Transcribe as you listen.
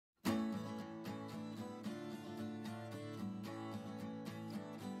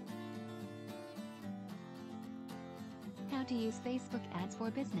How to use Facebook ads for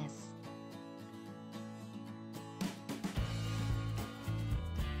business.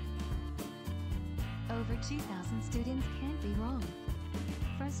 Over 2,000 students can't be wrong.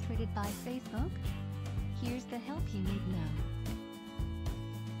 Frustrated by Facebook? Here's the help you need now.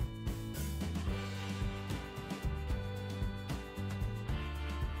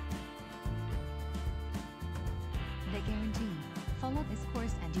 The guarantee: follow this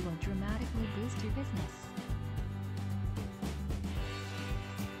course and you will dramatically boost your business.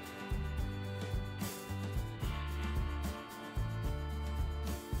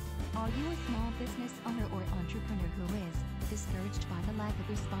 Are you a small business owner or entrepreneur who is discouraged by the lack of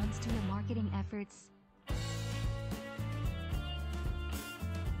response to your marketing efforts?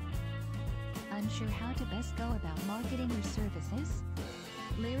 Unsure how to best go about marketing your services?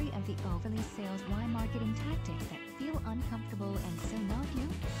 Leary of the overly sales-y marketing tactics that feel uncomfortable and so not you?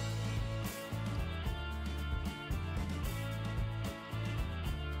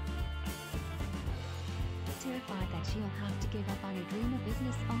 Terrified that you'll have to give up on your dream of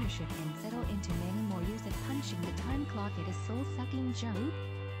business ownership and settle into many more years of punching the time clock at a soul-sucking job?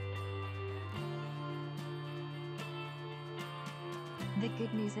 The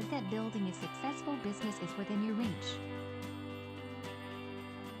good news is that building a successful business is within your reach.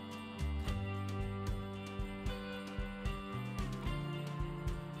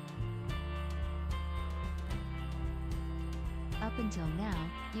 Up until now,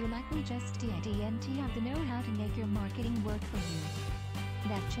 you likely just didn't have the know-how to make your marketing work for you.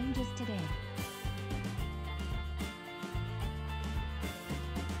 That changes today.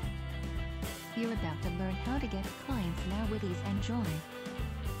 You're about to learn how to get clients now with ease and joy.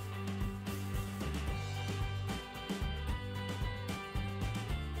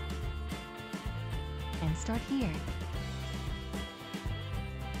 And start here.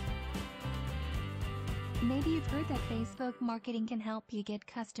 Maybe you've heard that Facebook marketing can help you get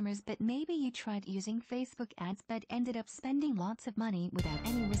customers, but maybe you tried using Facebook ads but ended up spending lots of money without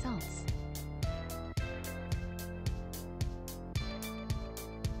any results.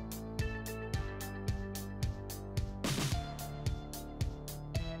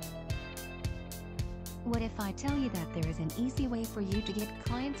 What if I tell you that there is an easy way for you to get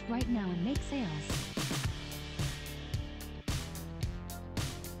clients right now and make sales?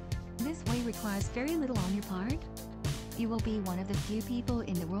 This way requires very little on your part. You will be one of the few people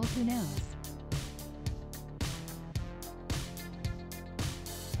in the world who knows.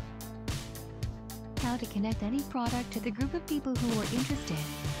 How to connect any product to the group of people who are interested.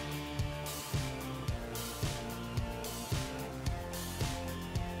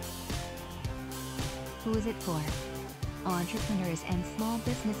 Who is it for? Entrepreneurs and small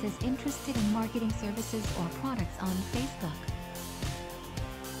businesses interested in marketing services or products on Facebook.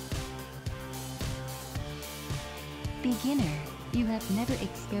 Beginner, you have never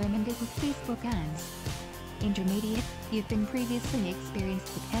experimented with Facebook ads. Intermediate, you've been previously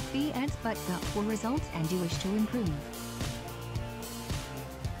experienced with FB ads but got poor results and you wish to improve.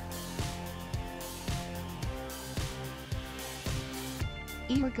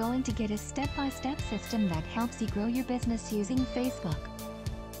 You are going to get a step-by-step system that helps you grow your business using Facebook.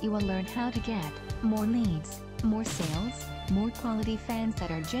 You will learn how to get more leads, more sales, more quality fans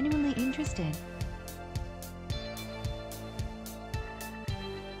that are genuinely interested.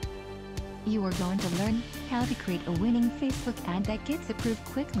 You are going to learn how to create a winning Facebook ad that gets approved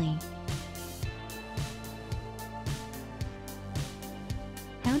quickly.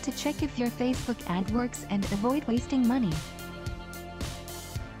 How to check if your Facebook ad works and avoid wasting money.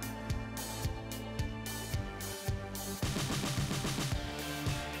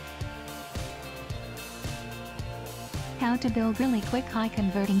 How to build really quick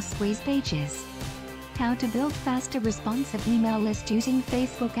high-converting squeeze pages. How to build faster responsive email list using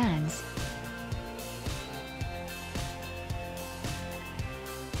Facebook ads.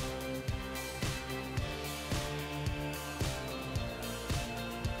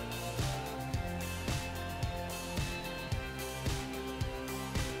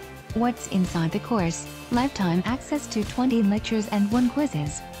 What's inside the course? Lifetime access to 20 lectures and 1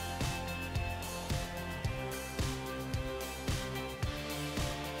 quizzes.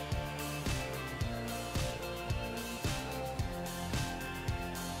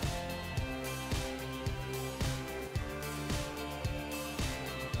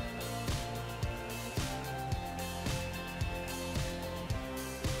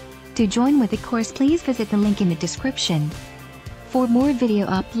 To join with the course, please visit the link in the description. For more video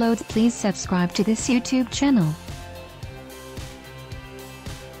uploads, please subscribe to this YouTube channel.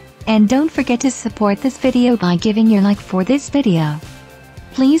 And don't forget to support this video by giving your like for this video.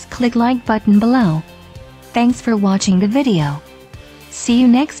 Please click like button below. Thanks for watching the video. See you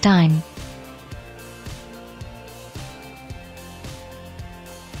next time.